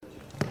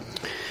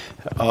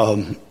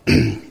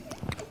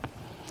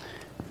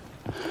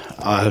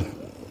I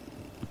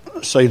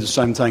say the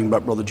same thing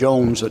about Brother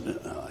Jones,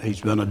 that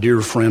he's been a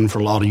dear friend for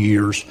a lot of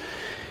years.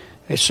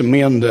 It's some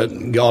men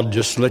that God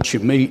just lets you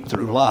meet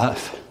through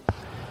life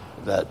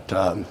that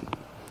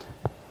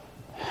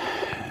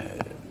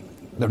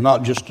they're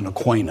not just an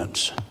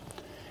acquaintance.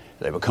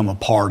 They become a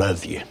part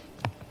of you.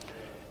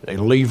 They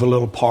leave a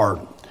little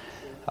part.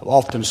 I've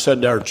often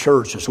said to our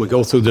church as we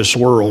go through this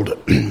world,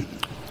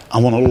 I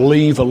want to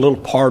leave a little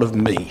part of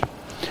me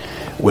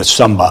with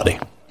somebody,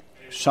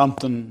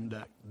 something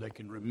that they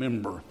can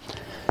remember.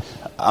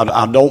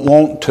 I don't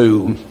want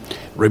to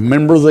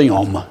remember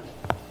them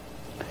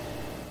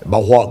by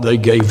what they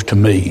gave to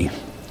me,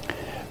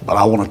 but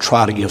I want to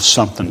try to give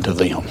something to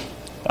them.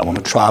 I want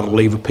to try to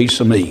leave a piece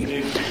of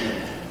me.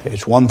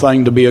 It's one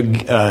thing to be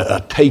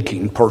a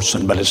taking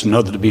person, but it's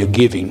another to be a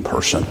giving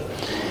person.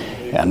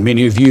 And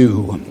many of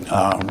you,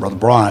 Brother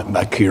Bryant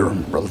back here,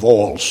 Brother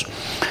Voiles,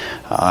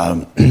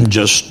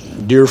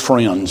 just dear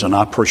friends, and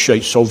I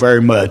appreciate so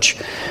very much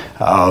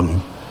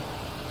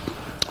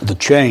the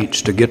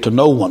chance to get to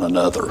know one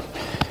another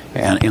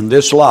and in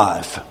this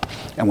life.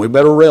 And we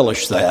better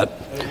relish that,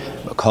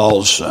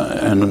 because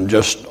and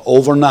just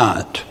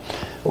overnight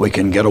we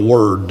can get a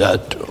word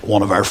that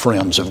one of our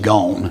friends have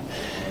gone.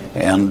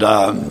 And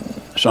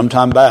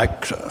sometime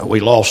back we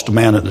lost a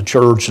man at the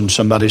church, and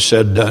somebody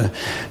said,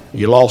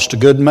 you lost a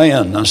good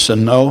man. I said,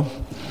 no,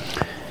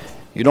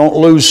 you don't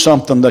lose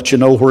something that you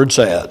know where it's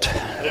at.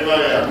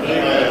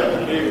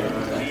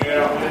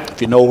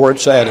 If you know where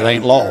it's at, it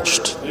ain't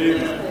lost.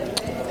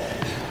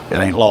 It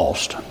ain't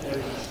lost.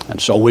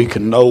 And so we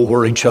can know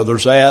where each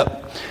other's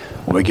at.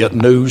 When we get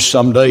news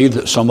someday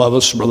that some of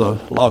us, Brother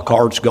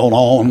Lockhart's gone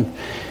on,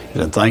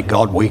 then thank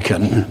God we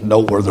can know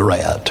where they're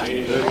at.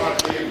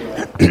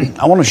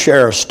 I want to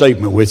share a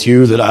statement with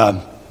you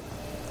that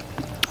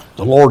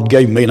the Lord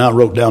gave me, and I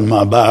wrote down in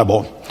my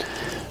Bible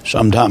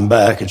some time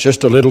back. It's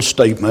just a little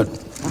statement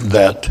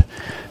that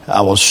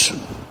I was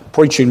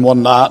preaching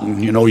one night,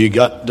 and you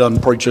got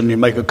done preaching, you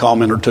make a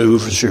comment or two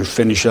as you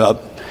finish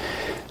up.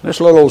 This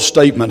little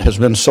statement has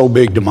been so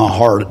big to my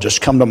heart, it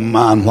just come to my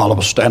mind while I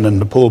was standing in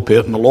the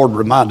pulpit, and the Lord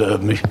reminded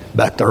of me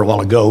back there a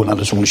while ago, and I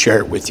just want to share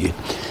it with you.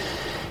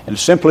 And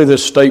simply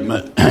this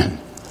statement: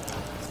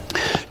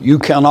 you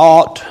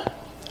cannot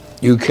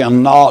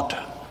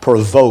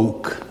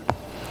provoke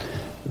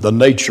the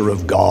nature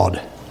of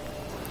God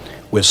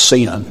with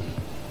sin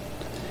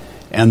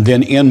and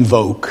then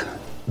invoke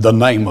the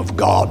name of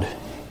God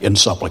in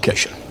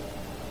supplication.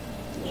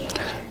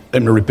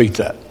 Let me repeat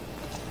that.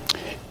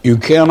 You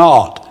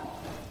cannot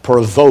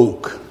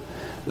provoke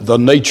the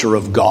nature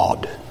of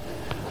God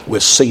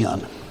with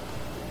sin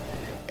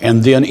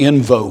and then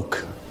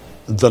invoke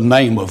the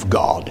name of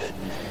God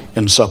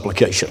in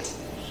supplication.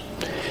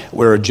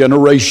 We're a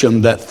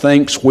generation that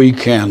thinks we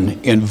can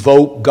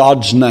invoke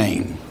God's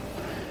name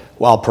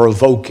while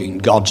provoking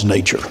God's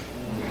nature,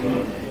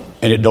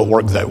 and it don't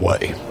work that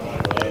way.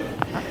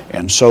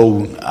 And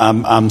so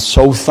I'm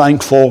so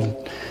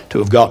thankful to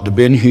have got to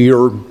been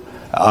here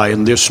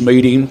in this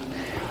meeting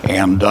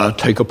and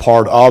take a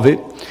part of it.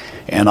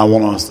 And I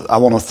want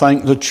to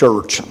thank the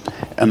church.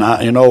 And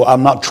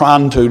I'm not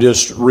trying to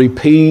just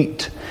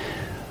repeat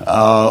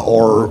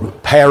or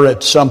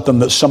parrot something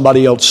that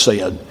somebody else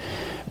said,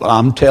 but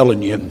I'm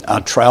telling you, I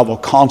travel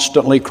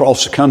constantly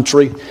across the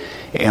country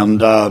and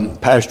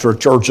pastor a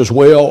church as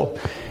well.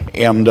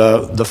 And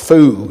the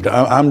food,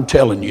 I'm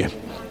telling you,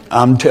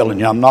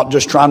 I'm not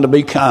just trying to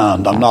be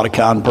kind. I'm not a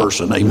kind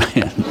person,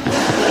 amen.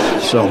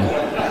 So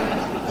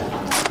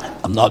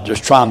I'm not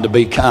just trying to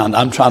be kind.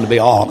 I'm trying to be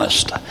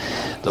honest.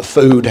 The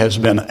food has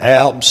been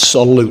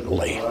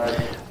absolutely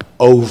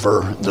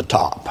over the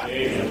top.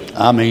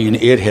 I mean,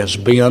 it has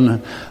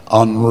been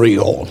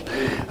unreal.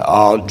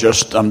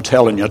 I'm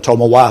telling you, I told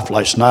my wife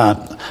last night,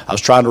 I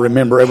was trying to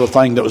remember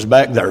everything that was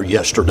back there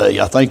yesterday.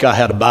 I think I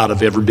had a bite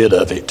of every bit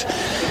of it.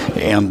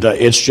 And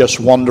it's just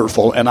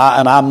wonderful. And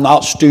I'm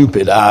not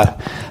stupid.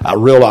 I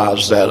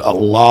realize that a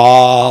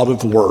lot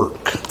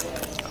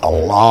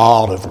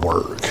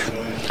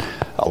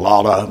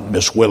of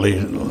Miss Willie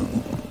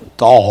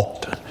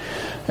thought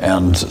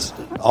and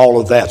all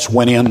of that's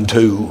went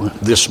into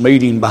this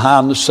meeting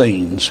behind the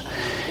scenes,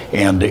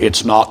 and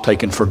it's not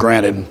taken for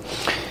granted.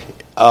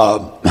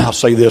 I'll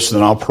say this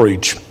and then I'll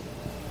preach.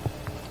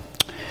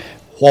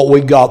 What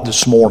we got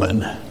this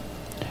morning,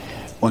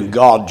 when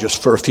God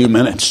just for a few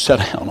minutes sat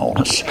down on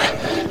us,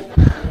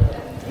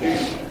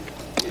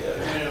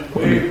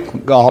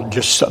 when God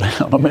just sat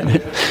down a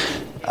minute,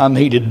 I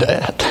needed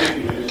that.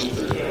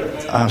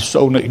 I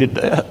so needed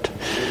that.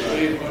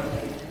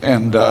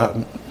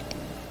 And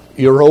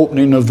your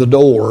opening of the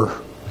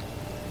door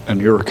and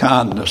your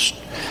kindness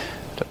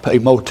to pay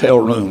motel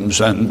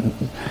rooms, and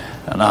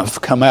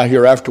I've come out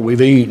here after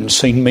we've eaten,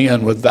 seen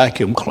men with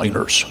vacuum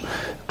cleaners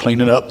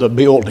cleaning up the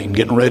building,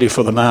 getting ready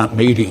for the night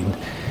meeting,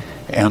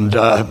 and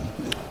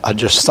I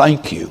just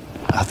thank you.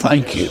 I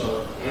thank you.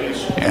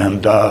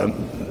 And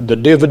the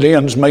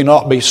dividends may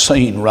not be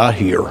seen right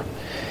here,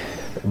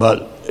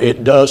 but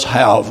it does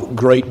have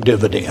great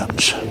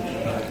dividends.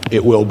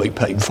 it will be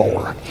paid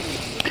for.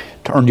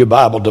 Turn your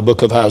Bible to the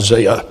book of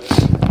Isaiah.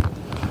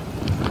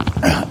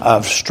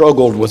 I've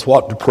struggled with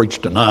what to preach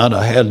tonight.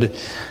 I had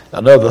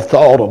another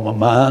thought on my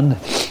mind.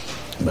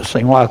 It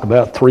seemed like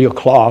about 3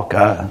 o'clock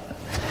I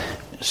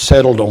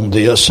settled on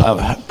this.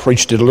 I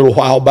preached it a little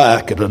while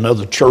back at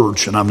another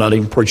church, and I've not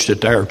even preached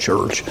it at our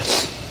church.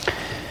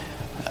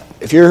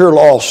 If you're here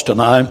lost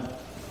tonight,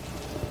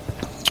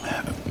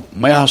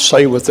 may I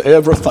say with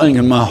everything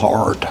in my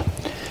heart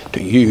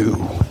to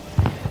you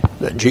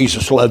that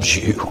Jesus loves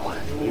you.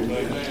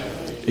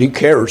 He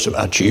cares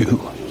about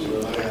you.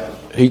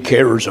 He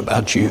cares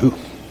about you.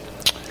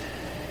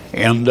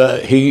 And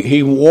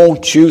he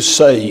wants you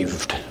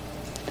saved.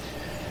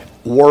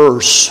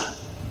 Worse,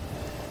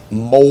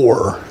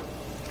 more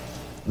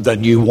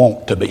than you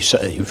want to be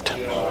saved.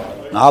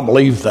 I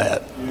believe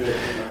that.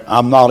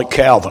 I'm not a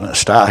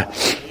Calvinist. I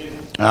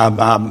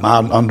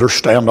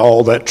understand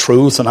all that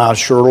truth, and I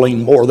sure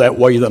lean more that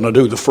way than I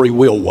do the free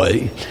will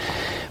way.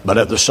 But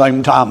at the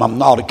same time, I'm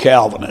not a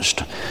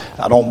Calvinist.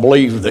 I don't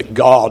believe that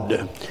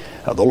God,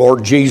 the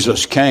Lord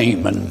Jesus,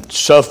 came and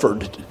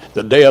suffered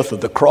the death of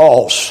the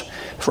cross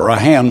for a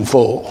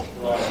handful,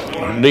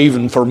 and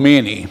even for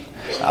many.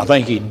 I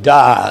think He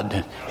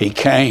died. He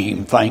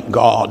came, thank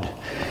God.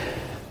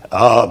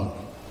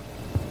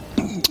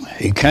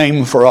 He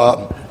came for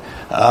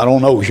I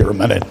don't know here a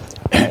minute.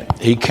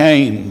 He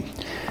came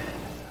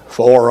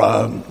for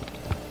a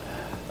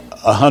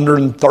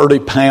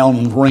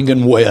 130-pound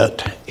wringing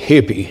wet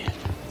hippie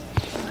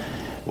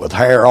with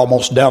hair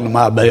almost down to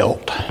my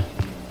belt,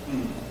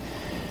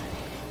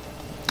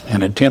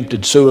 and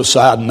attempted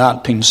suicide in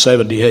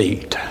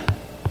 1978,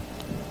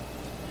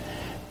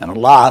 and a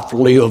life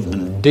lived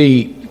in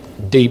deep,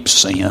 deep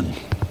sin.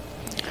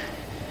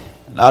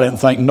 And I didn't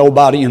think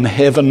nobody in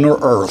heaven or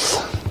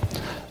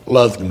earth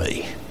loved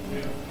me.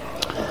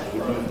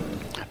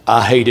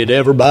 I hated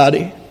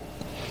everybody,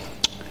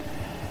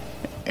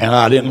 and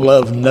I didn't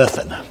love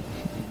nothing.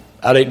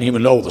 I didn't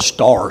even know the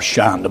stars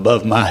shined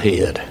above my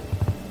head.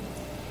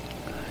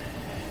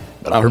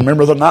 But I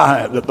remember the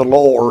night that the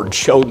Lord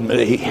showed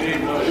me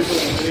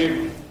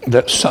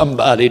that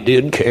somebody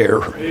did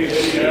care.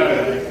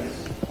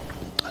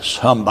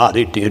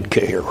 Somebody did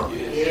care.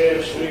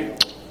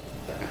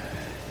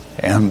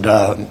 And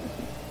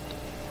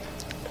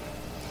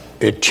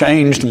it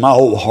changed my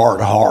old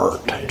hard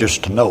heart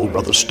just to know,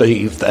 Brother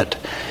Steve, that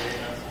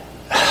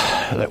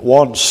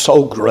one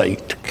so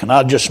great. Can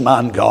I just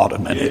mind God a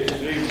minute?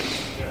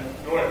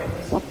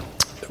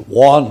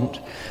 One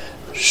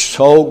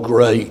so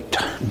great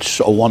and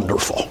so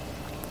wonderful,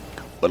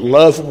 but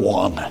loved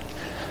one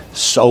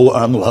so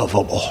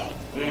unlovable.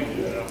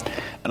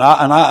 And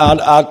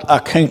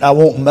I can't. I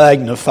won't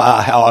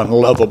magnify how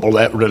unlovable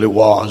that really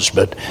was,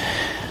 but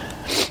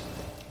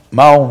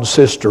my own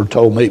sister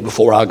told me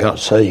before I got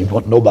saved,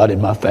 wasn't nobody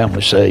in my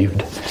family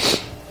saved.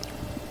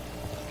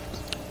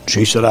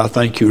 She said, "I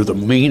think you're the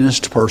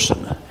meanest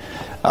person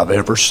I've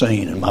ever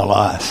seen in my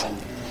life."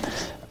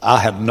 I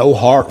had no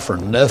heart for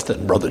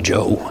nothing, Brother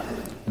Joe.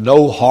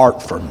 No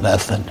heart for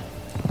nothing.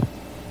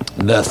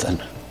 Nothing.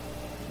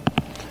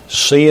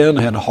 Sin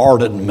had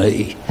hardened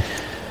me.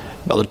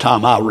 By the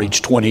time I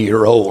reached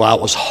 20-year-old, I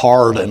was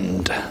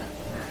hardened.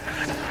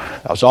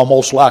 I was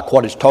almost like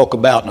what it's talked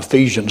about in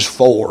Ephesians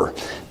 4,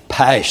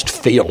 past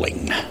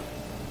feeling.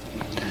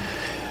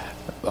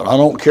 But I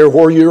don't care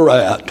where you're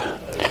at.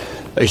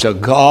 There's a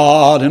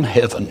God in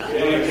heaven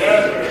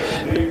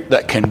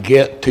that can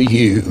get to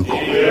you.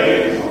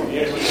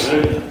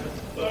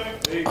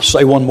 I'll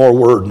say one more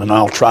word and then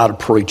I'll try to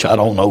preach. I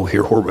don't know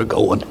here where we're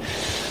going.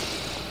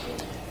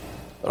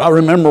 But I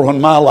remember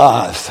when my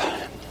life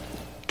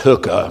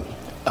took a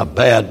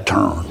bad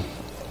turn.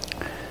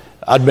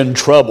 I'd been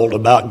troubled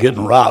about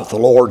getting right with the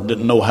Lord,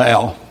 didn't know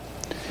how.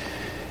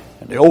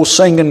 And the old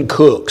singing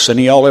Cooks,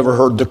 any of y'all ever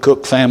heard the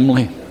Cook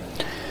family?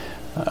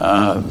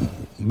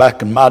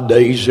 Back in my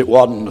days, it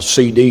wasn't the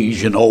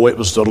CDs, it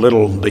was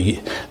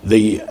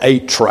the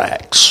 8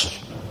 tracks.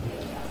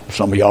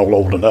 Some of y'all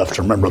old enough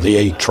to remember the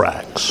 8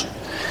 tracks.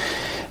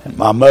 And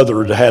my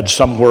mother had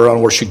somewhere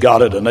on where she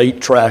got it, an 8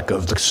 track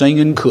of the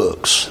singing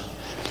Cooks.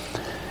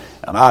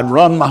 And I'd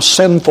run my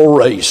sinful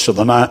race of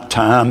the night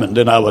time, and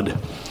then I would,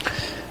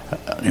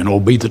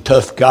 be the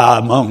tough guy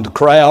among the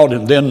crowd.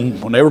 And then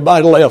when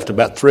everybody left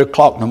about 3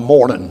 o'clock in the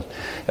morning,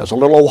 there was a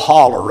little old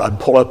holler I'd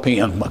pull up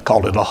in. I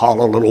called it a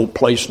holler, a little old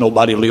place.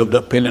 Nobody lived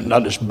up in it. And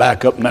I'd just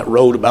back up in that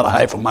road about a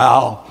half a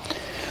mile.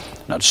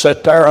 And I'd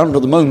sit there under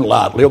the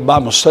moonlight, lived by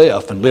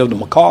myself, and lived in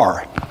my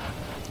car.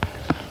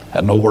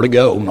 Had nowhere to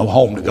go, no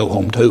home to go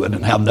home to. I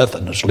didn't have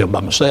nothing. Just lived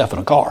by myself in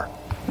a car.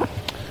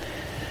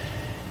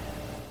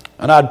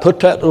 And I'd put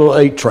that little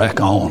 8 track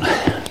on.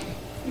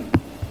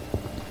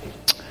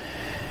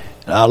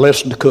 And I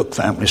listened to Cook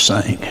family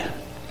sing.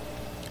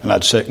 And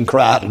I'd sit and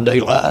cry to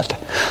daylight.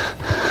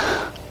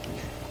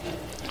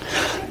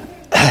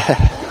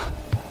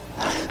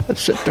 I'd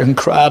sit there and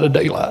cry to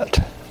daylight.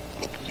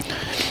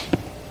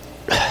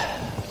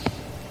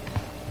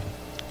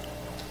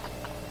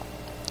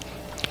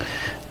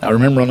 I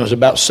remember when I was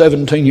about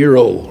 17 years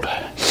old.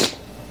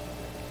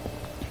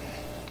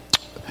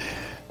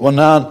 One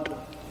night,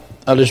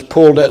 I just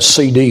pulled that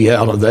CD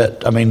out of that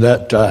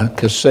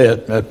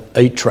cassette, that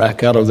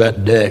 8-track out of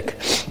that deck.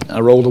 I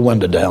rolled the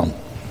window down.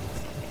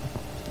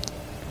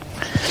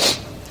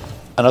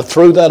 And I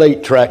threw that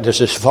 8-track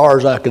just as far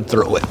as I could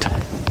throw it.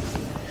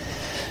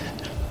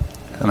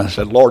 And I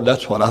said, Lord,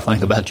 that's what I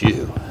think about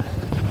you.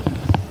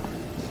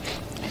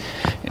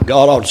 And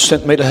God ought to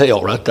send me to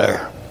hell right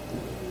there.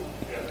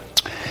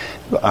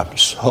 But I'm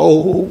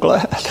so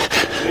glad.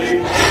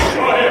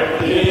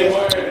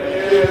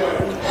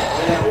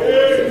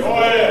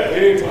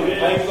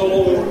 Thank the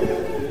Lord.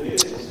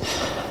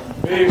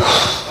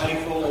 Thank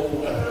the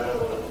Lord.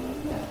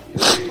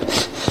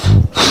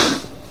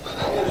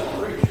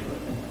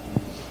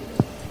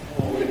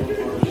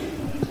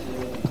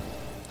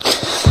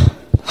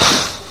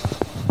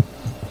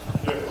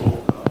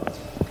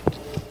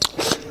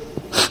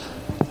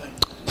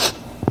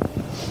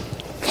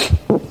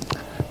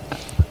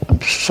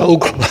 I'm so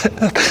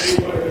glad.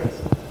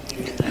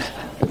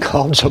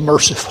 God's a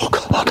merciful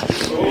God.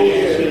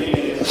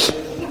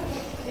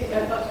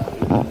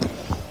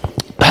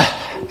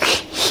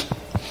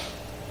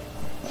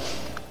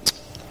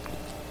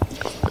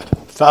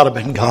 If I'd have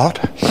been God,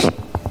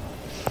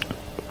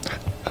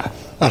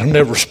 I'd have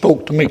never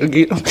spoke to me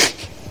again.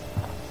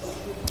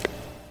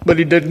 But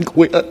he didn't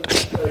quit.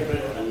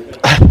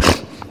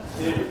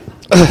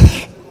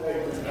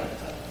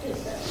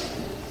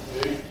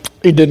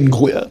 He didn't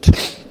quit.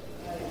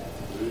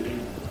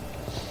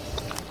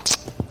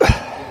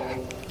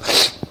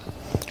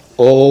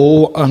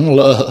 Oh,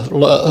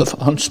 love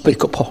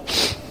unspeakable,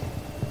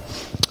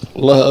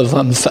 love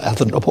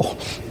unfathomable.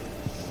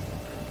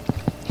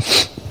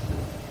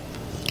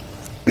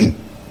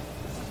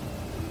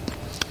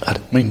 I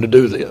didn't mean to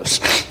do this.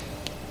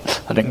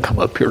 I didn't come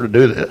up here to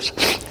do this.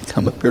 I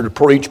come up here to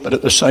preach, but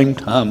at the same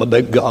time, I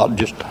beg God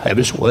just to have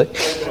his way.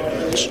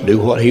 Just do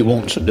what he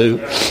wants to do.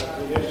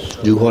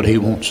 Do what he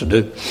wants to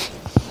do.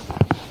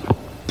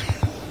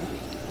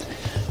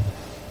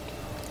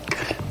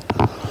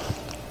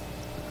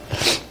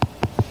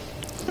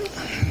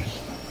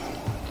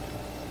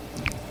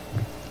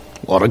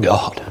 What a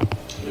God.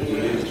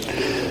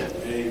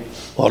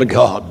 What a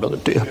God, Brother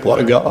Tip. What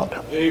a God.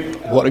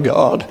 What a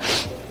God.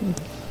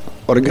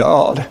 What a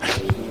God.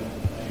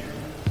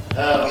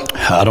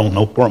 I don't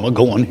know where I'm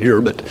going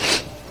here, but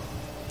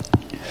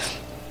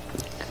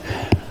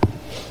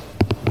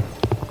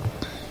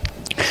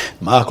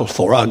Michael,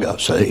 before I got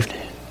saved,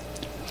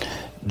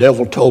 the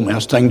devil told me, I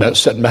was thinking about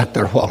sitting back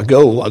there a while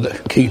ago while the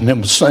Keith and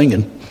them was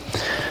singing.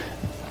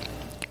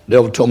 The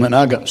devil told me when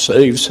I got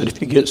saved, said,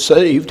 if you get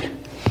saved,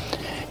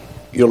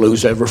 you'll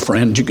lose every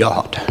friend you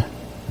got.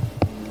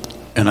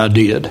 And I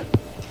did.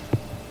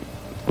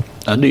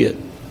 I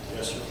did.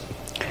 Yes, sir.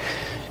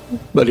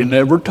 But he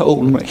never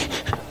told me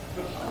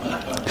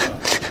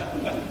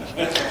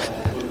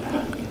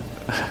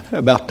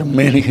about the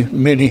many,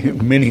 many,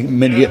 many,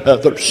 many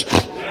others.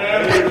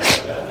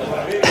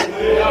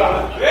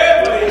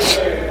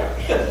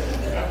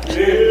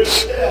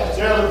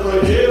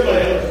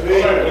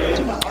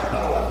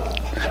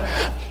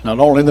 Not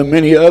only the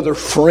many other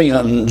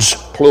friends,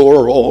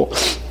 plural,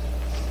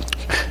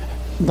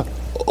 but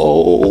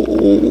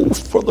oh,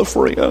 for the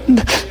friend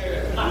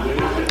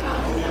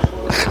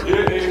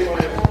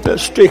that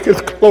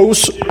sticketh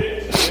closer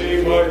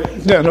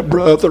than a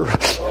brother.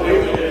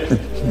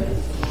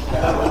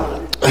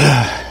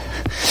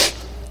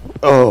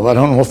 Oh, I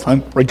don't know if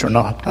I'm preach or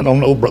not. I don't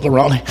know, Brother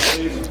Ronnie.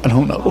 I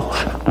don't know.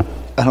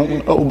 I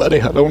don't know,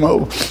 buddy. I don't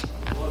know.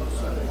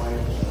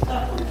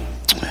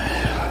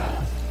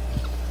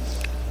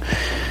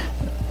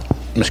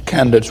 Miss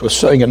Candace was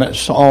singing that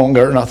song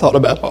there, and I thought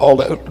about all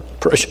that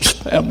precious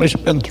family's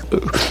been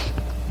through.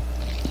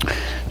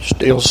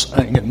 Still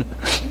singing.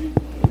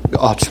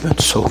 God's been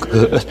so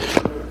good.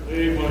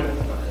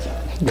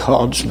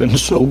 God's been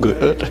so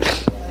good.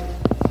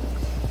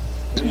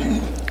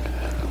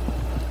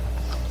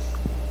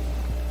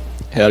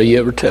 How do you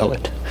ever tell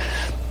it?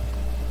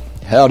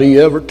 How do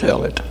you ever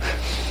tell it?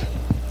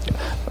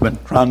 I've been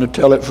trying to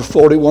tell it for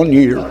 41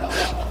 years.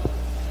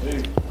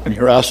 And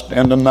here I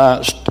stand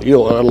tonight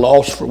still at a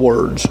loss for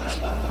words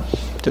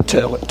to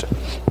tell it.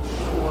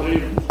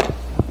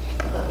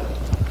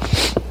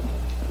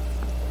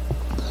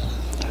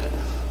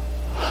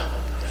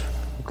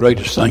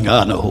 Greatest thing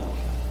I know.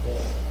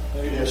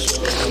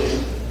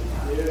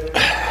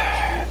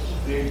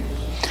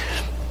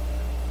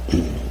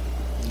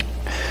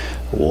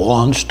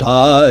 Once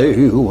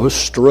I was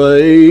straying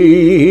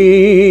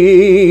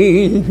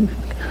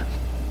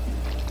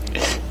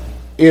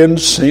in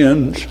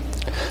sin's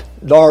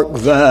dark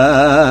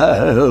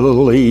valley.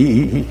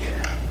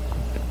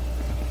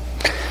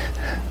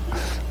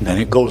 Then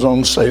it goes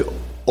on to say,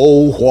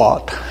 oh,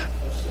 what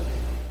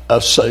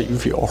a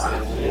Savior.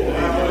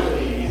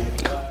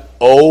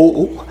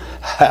 Oh,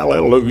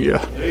 hallelujah.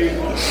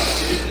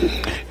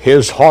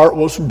 His heart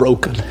was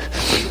broken.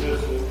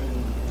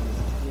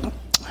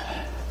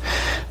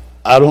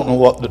 I don't know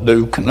what to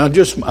do. Can I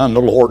just mind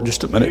the Lord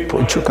just a minute,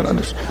 preacher? Can I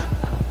just...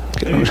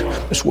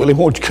 Miss Willie,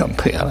 won't you come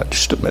in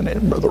just a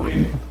minute, brother?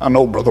 I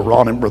know Brother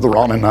Ron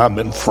and I have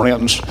been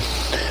friends.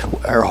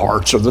 Our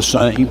hearts are the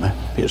same.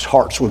 His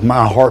heart's with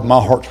my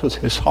heart's with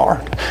his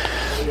heart.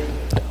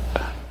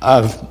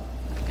 I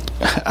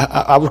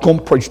was going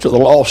to preach to the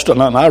lost,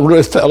 and I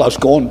really felt I was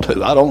going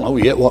to. I don't know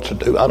yet what to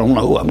do. I don't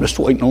know. I'm just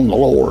waiting on the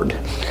Lord.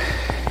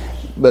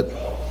 But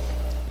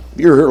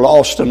you're here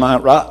lost tonight,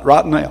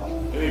 right now.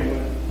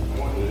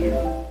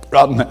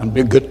 Right now, it'd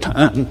be a good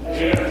time.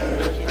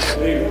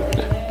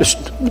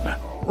 Just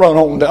run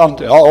on down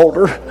to the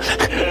altar.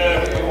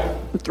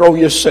 Throw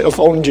yourself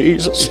on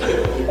Jesus.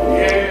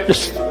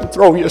 Just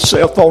throw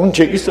yourself on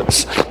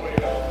Jesus.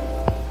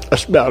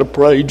 Let's bow to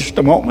pray just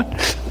a moment.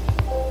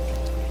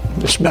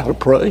 Just bow to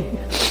pray.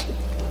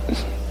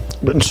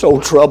 Been so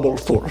troubled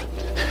for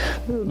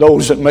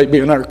those that may be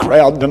in our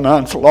crowd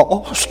tonight's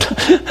lost.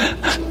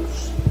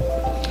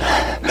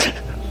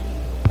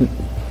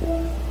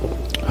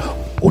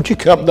 Won't you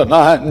come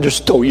tonight and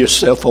just throw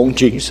yourself on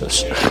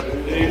Jesus?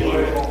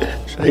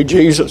 Say,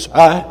 Jesus,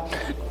 I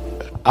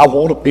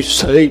want to be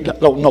saved. I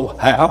don't know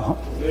how.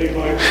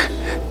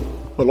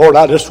 But Lord,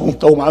 I just want to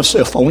throw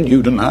myself on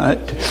you tonight.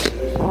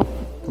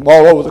 From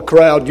all over the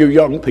crowd, you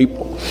young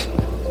people.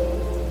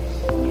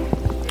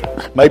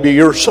 Maybe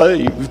you're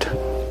saved.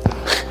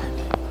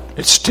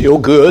 It's still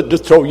good to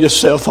throw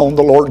yourself on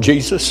the Lord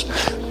Jesus.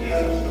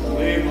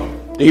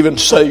 Even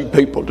saved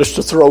people, just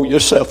to throw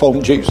yourself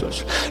on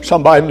Jesus.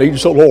 Somebody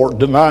needs the Lord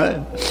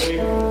tonight.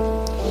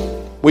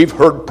 We've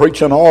heard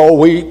preaching all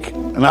week,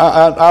 and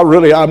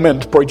I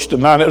meant to preach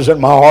tonight. It was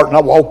in my heart, and I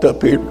walked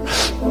up here.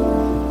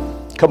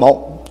 Come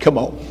on.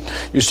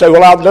 You say,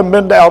 well, I've never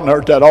been down there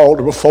at that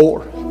altar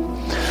before.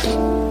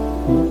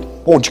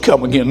 Won't you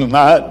come again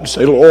tonight and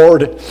say,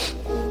 Lord,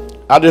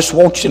 I just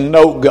want you to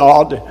know,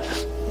 God.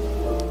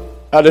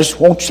 I just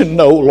want you to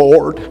know,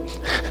 Lord,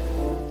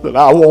 that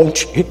I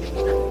want you.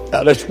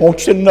 I just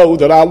want you to know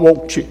that I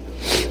want you.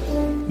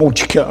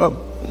 Won't you come?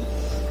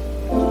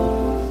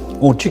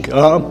 Won't you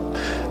come?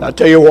 I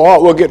tell you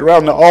what, we'll get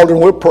around the altar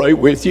and we'll pray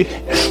with you.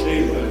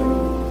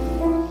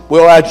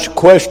 We'll ask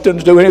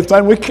questions, do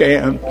anything we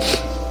can.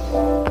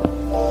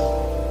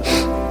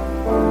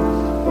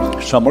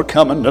 Some are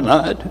coming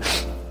tonight.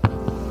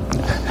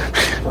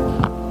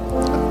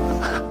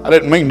 I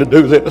didn't mean to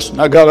do this,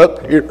 and I got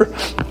up here.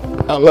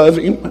 I love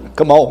him.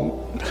 Come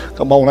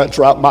on, that's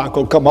right,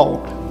 Michael, come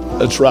on.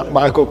 That's right,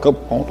 Michael, come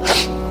on.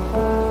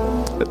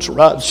 That's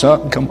right,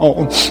 son, come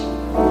on.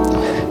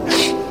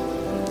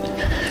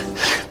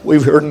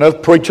 We've heard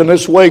enough preaching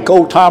this week.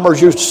 Old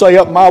timers used to say,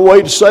 up my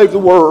way to save the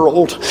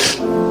world.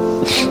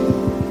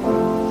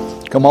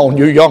 Come on,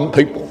 you young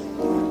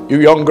people,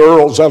 you young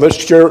girls out of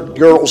this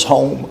girls'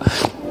 home.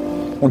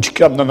 Won't you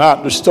come tonight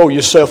and just throw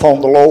yourself on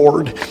the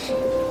Lord,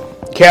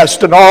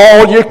 casting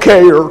all your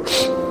care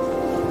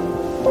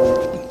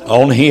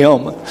on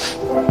Him,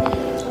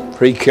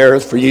 for He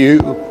careth for you.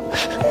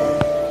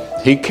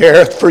 He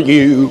careth for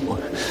you.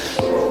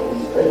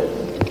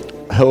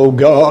 Oh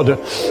God.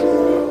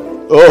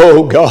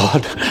 Oh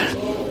God.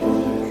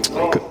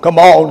 Come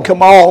on.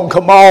 Come on.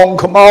 Come on.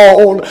 Come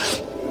on.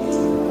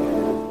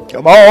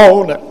 Come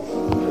on.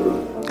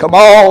 Come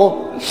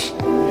on.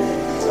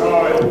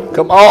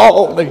 Come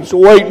on. He's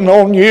waiting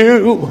on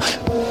you.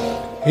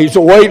 He's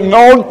waiting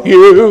on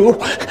you.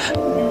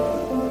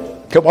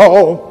 Come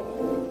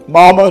on.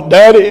 Mama,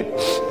 Daddy.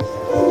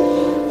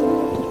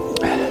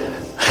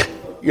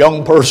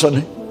 Young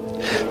person,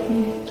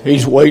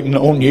 He's waiting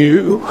on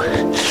you.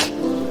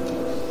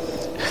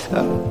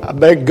 I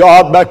begged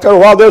God back there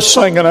while they're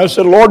singing. I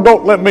said, Lord,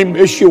 don't let me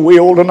miss your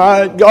will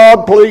tonight.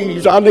 God,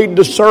 please, I need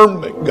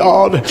discernment,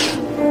 God.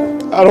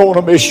 I don't want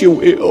to miss your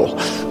will.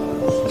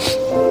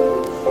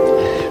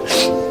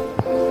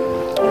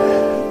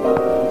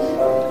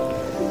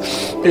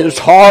 His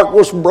heart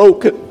was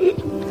broken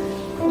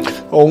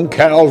on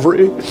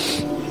Calvary.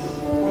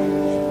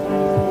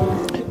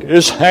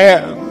 His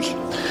hands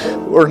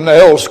were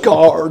nail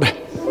scarred.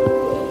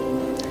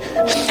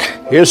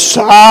 His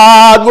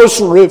side was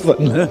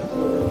riven.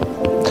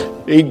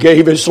 He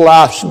gave his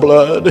life's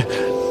blood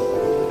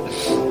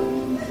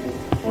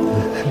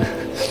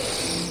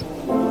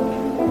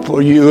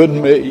for you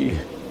and me.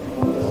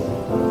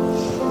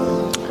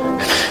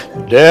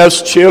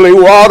 Death's chilly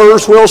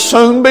waters will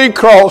soon be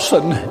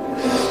crossing.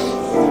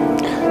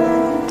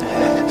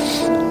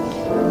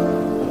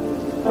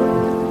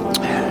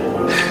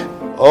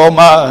 Oh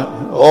my,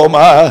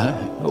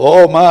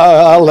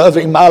 I love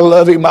him, I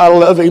love him, I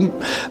love him.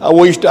 I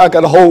wished I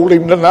could hold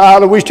him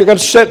tonight. I wished I could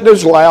sit in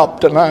his lap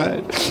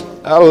tonight.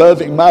 I love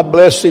him, I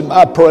bless him,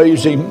 I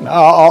praise him,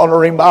 I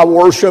honor him, I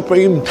worship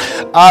him,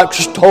 I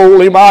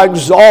extol him, I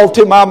exalt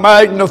him, I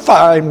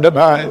magnify him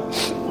tonight.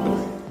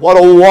 What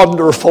a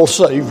wonderful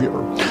Savior.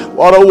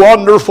 What a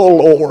wonderful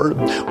Lord.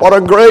 What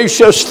a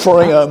gracious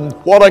friend.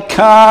 What a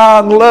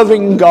kind,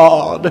 loving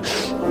God.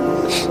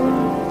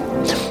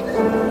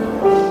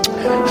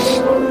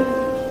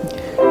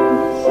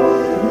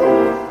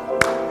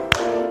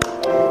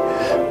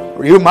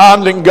 Are you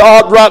minding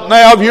God right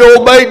now if you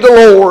obeyed the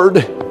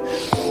Lord?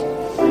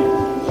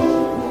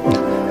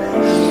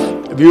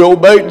 you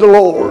obeyed the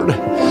Lord?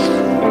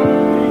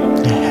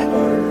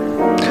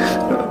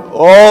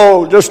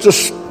 Oh, just to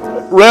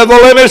revel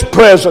in His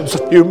presence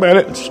a few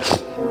minutes.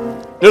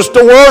 Just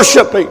to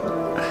worship Him.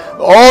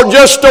 Oh,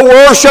 just to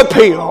worship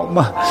Him.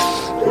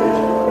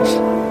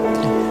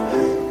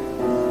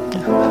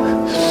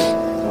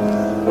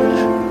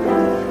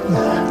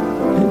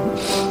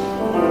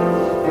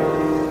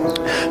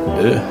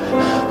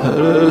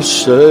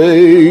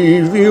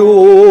 Savior,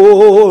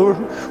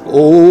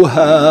 oh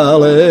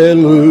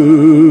hallelujah.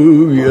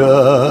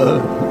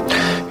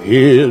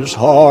 His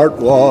heart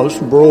was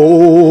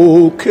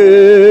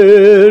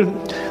broken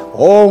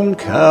on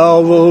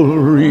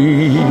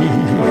Calvary.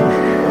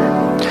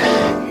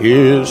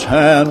 His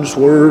hands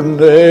were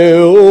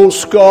nail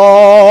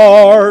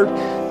scarred,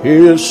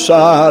 His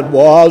side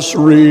was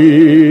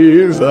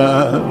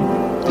riven.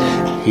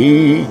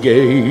 He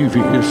gave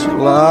His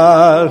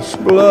life's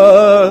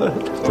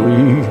blood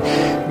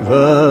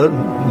freedom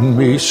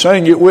me.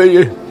 Sing it, will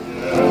you?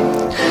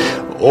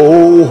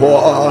 Oh,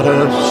 what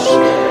a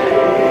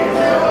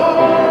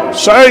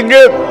sing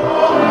it.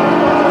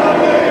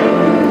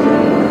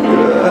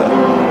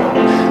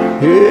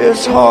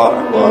 His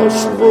heart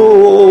was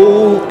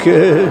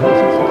broken.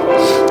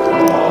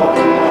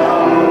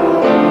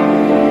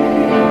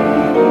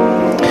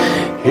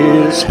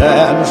 His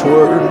hands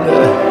were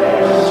nailed.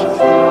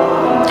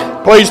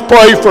 Please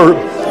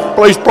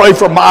pray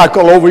for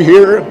Michael over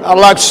here. I'd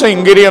like to see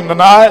him get in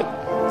tonight.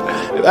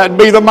 That'd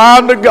be the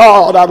mind of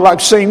God. I'd like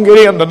to see him get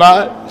in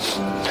tonight.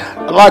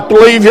 I'd like to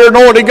leave here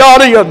knowing he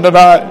got in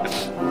tonight.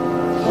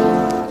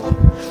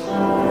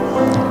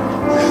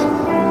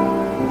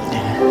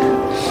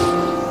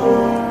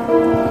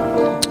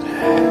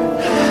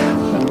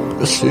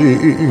 Let's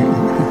see.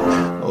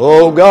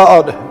 Oh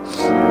God.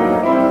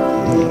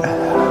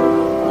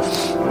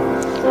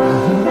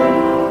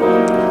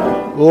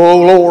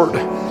 Oh Lord,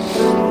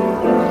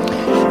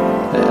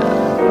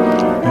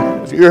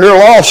 if you're here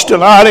lost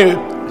tonight,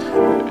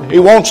 He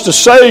wants to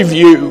save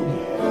you.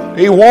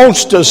 He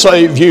wants to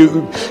save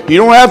you. You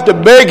don't have to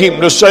beg Him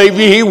to save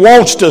you. He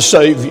wants to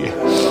save you.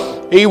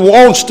 He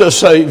wants to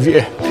save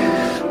you.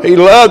 He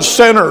loves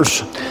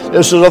sinners.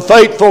 This is a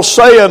faithful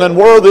saying and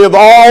worthy of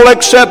all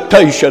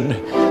acceptation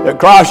that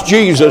Christ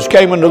Jesus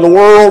came into the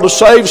world to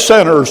save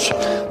sinners,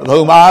 of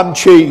whom I'm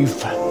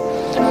chief.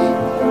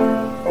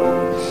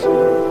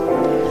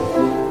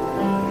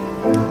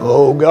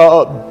 Oh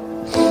God.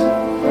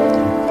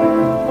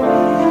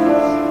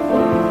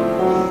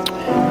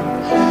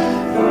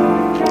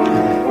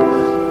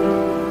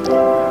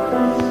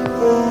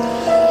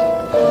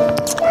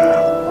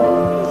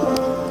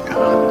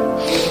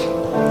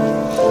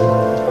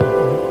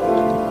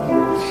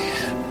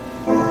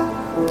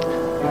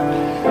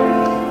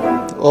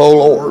 Oh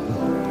Lord.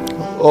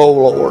 Oh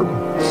Lord.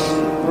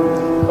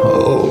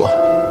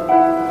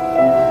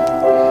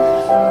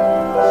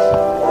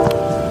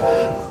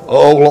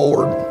 Oh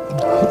Lord.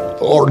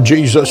 Lord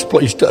Jesus,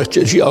 please touch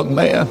this young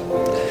man.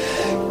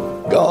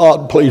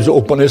 God, please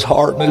open his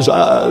heart and his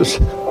eyes.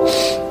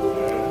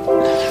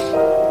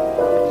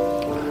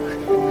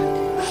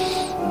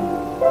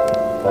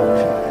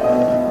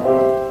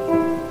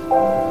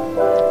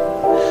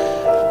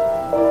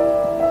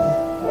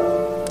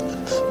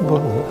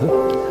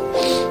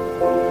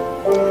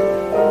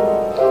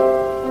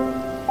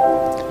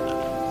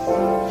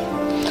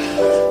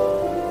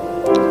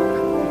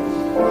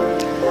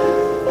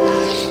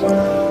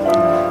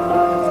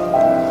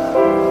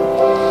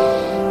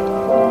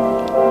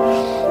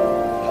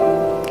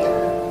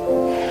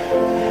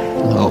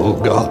 Oh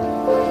God.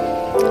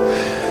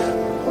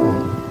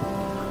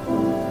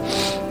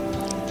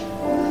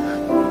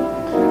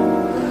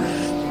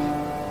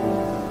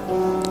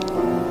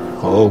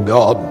 Oh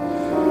God.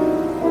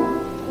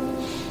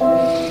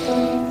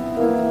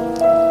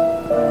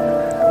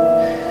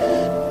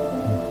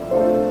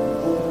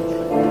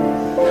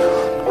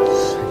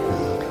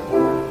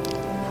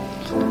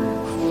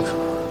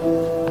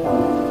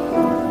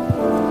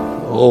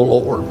 Oh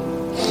Lord.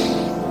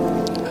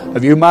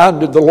 Have you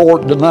minded the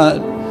Lord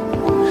tonight?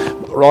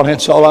 Ron,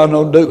 that's all I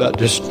know to do.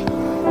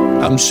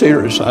 I'm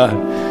serious. I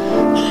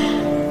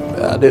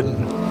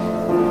didn't.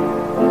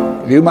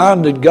 Have you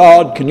minded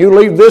God? Can you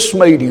leave this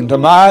meeting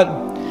tonight?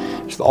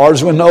 As far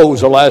as we know, is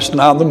the last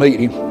night of the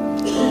meeting.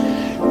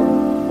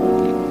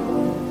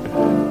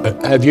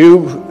 Have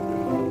you,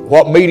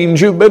 what meetings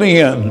you've been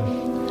in,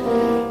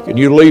 can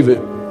you leave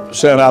it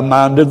saying, I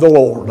minded the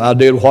Lord. I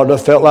did what I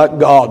felt like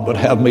God would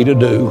have me to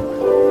do.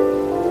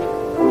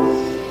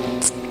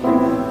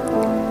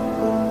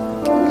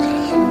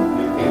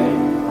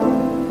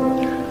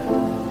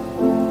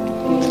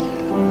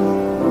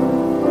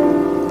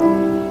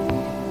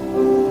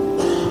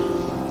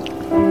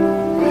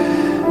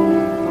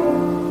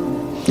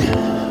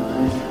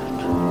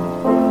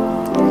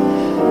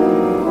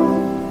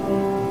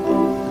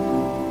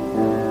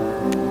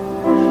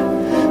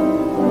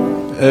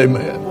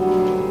 Amen.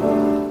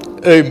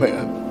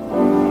 Amen.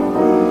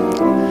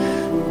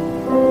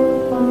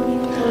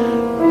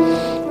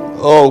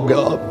 Oh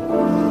God.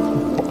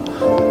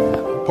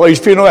 Please,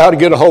 if you know how to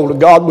get a hold of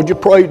God, would you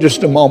pray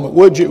just a moment?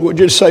 Would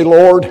you say,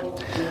 Lord,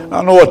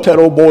 I know what that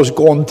old boy's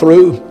going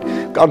through.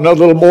 Got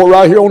another little boy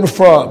right here on the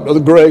front,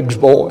 Brother Greg's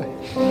boy.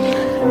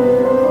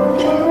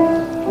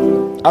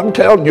 I'm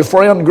telling you,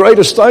 friend,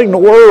 greatest thing in the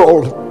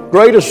world,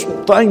 greatest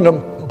thing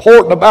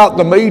important about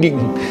the meeting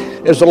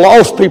is the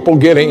lost people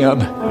get in.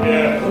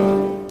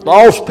 Yeah.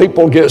 Lost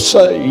people get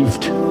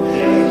saved.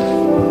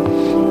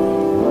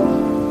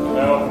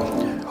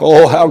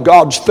 Oh, how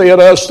God's fed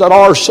us that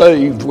are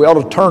saved. We ought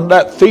to turn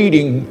that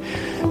feeding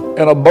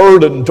and a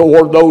burden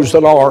toward those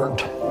that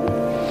aren't.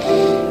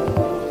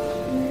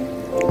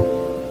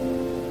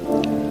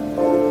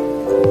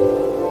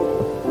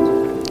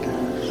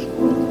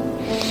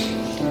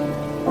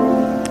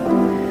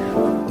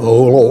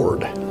 Oh,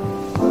 Lord.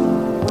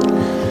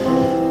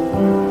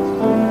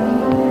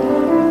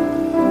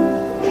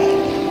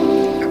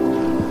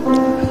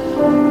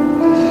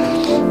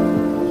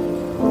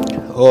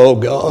 Oh,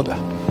 God.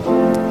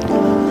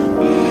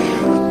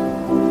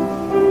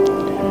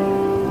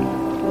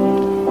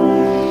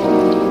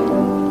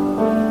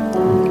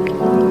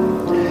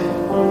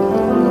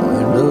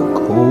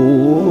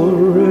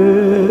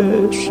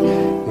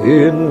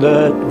 In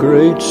that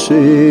great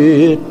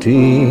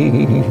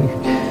city,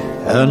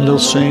 and they'll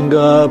sing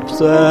up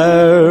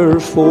there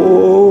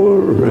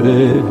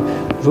forevermore.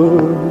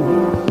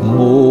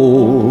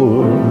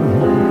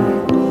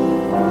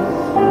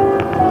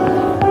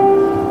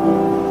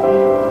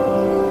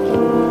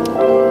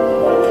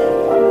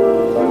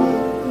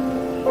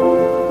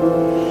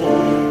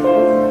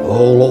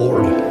 Oh,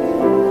 Lord.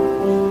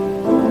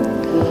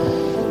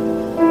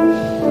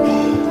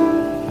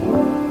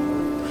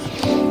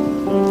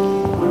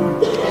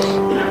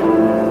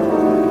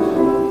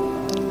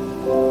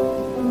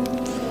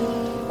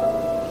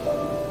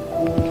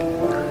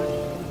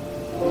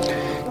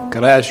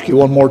 Can I ask you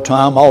one more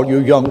time, all you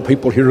young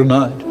people here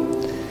tonight,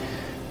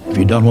 have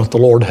you done what the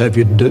Lord have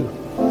you to do?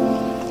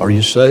 Are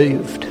you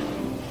saved?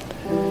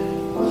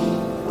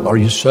 Are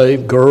you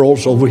saved?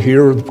 Girls over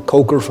here at the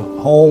Coker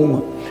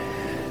home,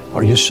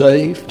 are you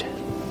saved?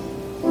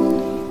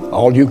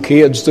 All you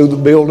kids through the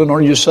building,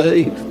 are you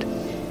saved?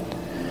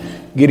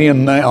 Get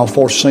in now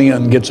before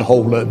sin gets a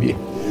hold of you.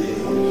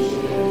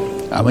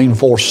 I mean,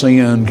 before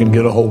sin can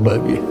get a hold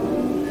of you.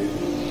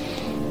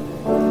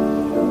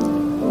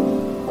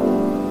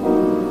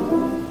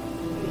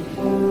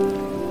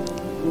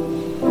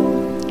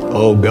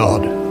 Oh,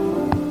 God.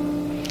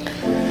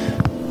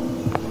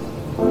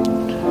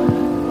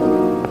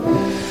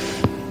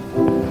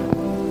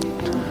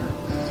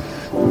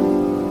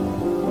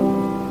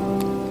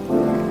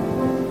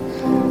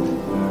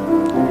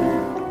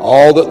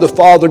 All that the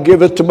Father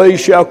giveth to me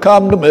shall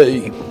come to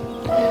me,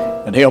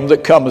 and him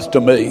that cometh to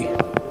me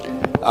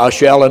I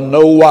shall in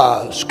no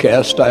wise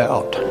cast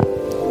out.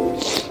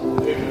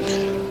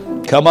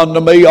 Come unto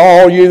me,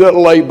 all ye that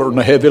labor and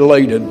are heavy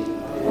laden,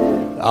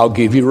 I'll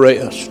give you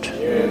rest.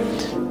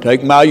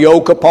 Take my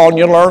yoke upon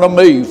you and learn of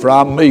me, for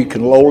I'm meek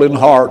and lowly in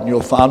heart, and you'll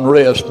find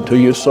rest unto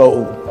your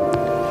soul.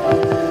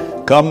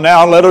 Come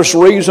now, let us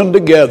reason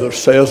together,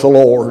 says the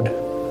Lord.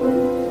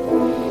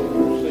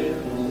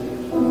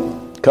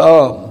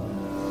 Come.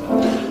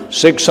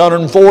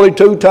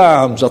 642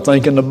 times, I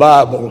think, in the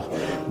Bible,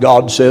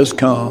 God says,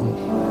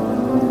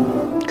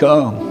 come.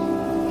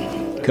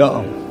 Come.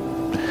 Come.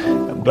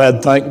 I'm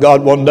glad, thank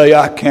God, one day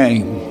I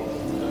came.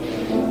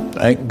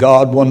 Thank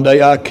God, one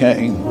day I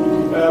came.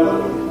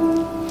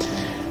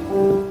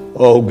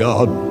 Oh,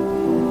 God.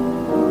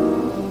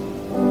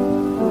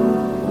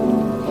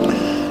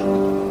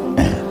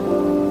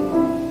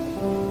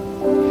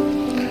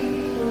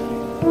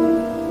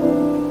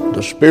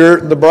 The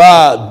Spirit and the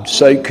bride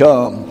say,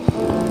 come.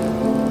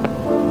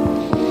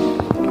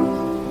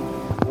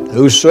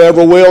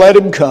 Whosoever will, let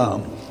him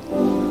come.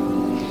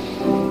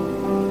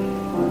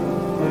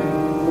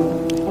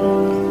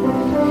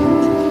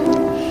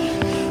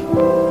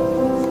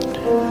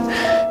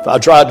 If I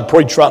tried to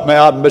preach right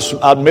now,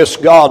 I'd miss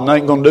God, and I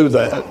ain't going to do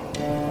that.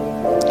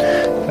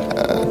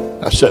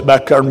 I sat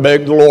back there and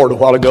begged the Lord a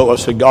while ago. I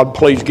said, God,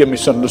 please give me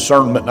some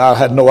discernment. And I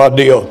had no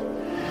idea.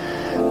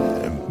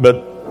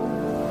 But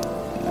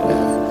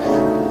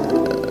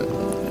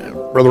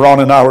Brother Ron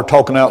and I were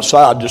talking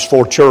outside just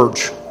for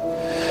church.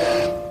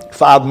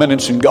 5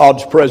 minutes in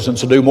God's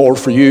presence will do more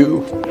for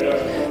you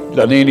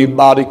than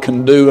anybody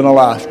can do in a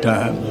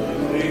lifetime.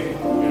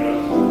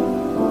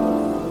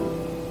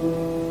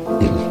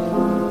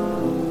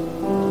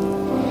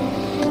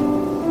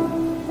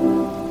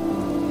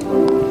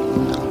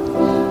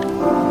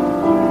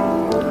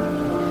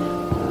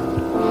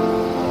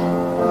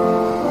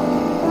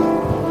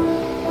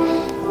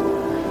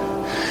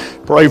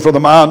 Pray for the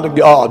mind of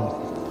God,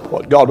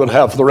 what God would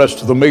have for the rest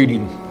of the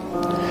meeting,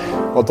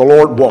 what the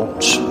Lord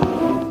wants.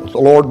 What the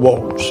Lord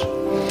wants.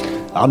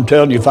 I'm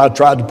telling you, if I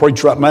tried to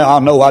preach right now, I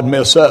know I'd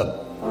mess up.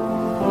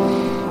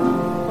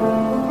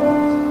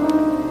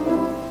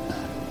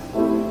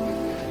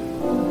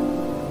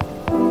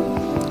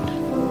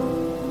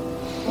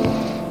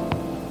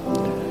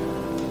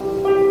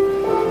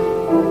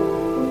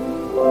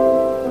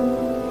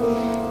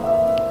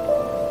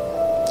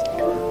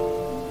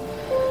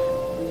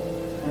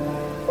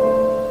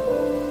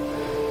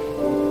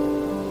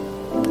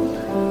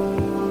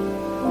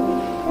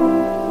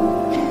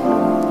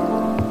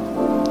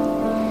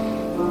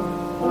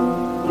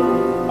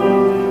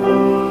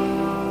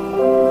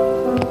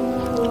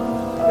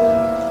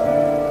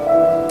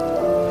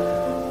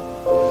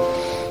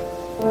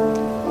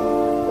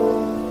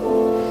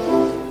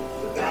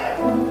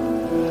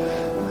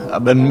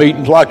 I've been in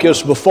meetings like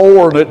this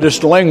before, and it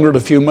just lingered a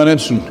few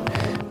minutes,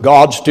 and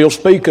God's still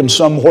speaking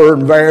somewhere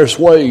in various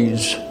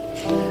ways.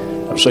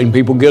 I've seen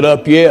people get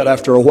up yet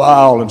after a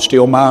while and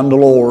still mind the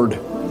Lord.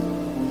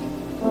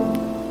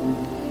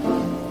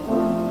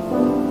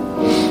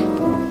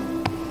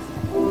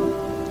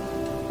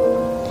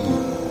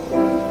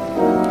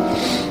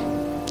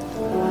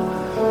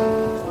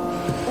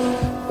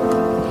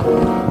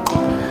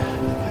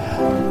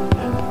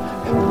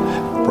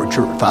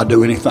 If I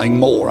do anything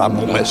more, I'm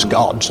going to miss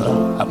God, so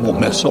I'm going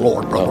to miss the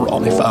Lord, Brother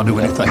Ronnie, if I do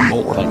anything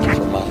more. Thank you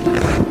for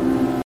mine.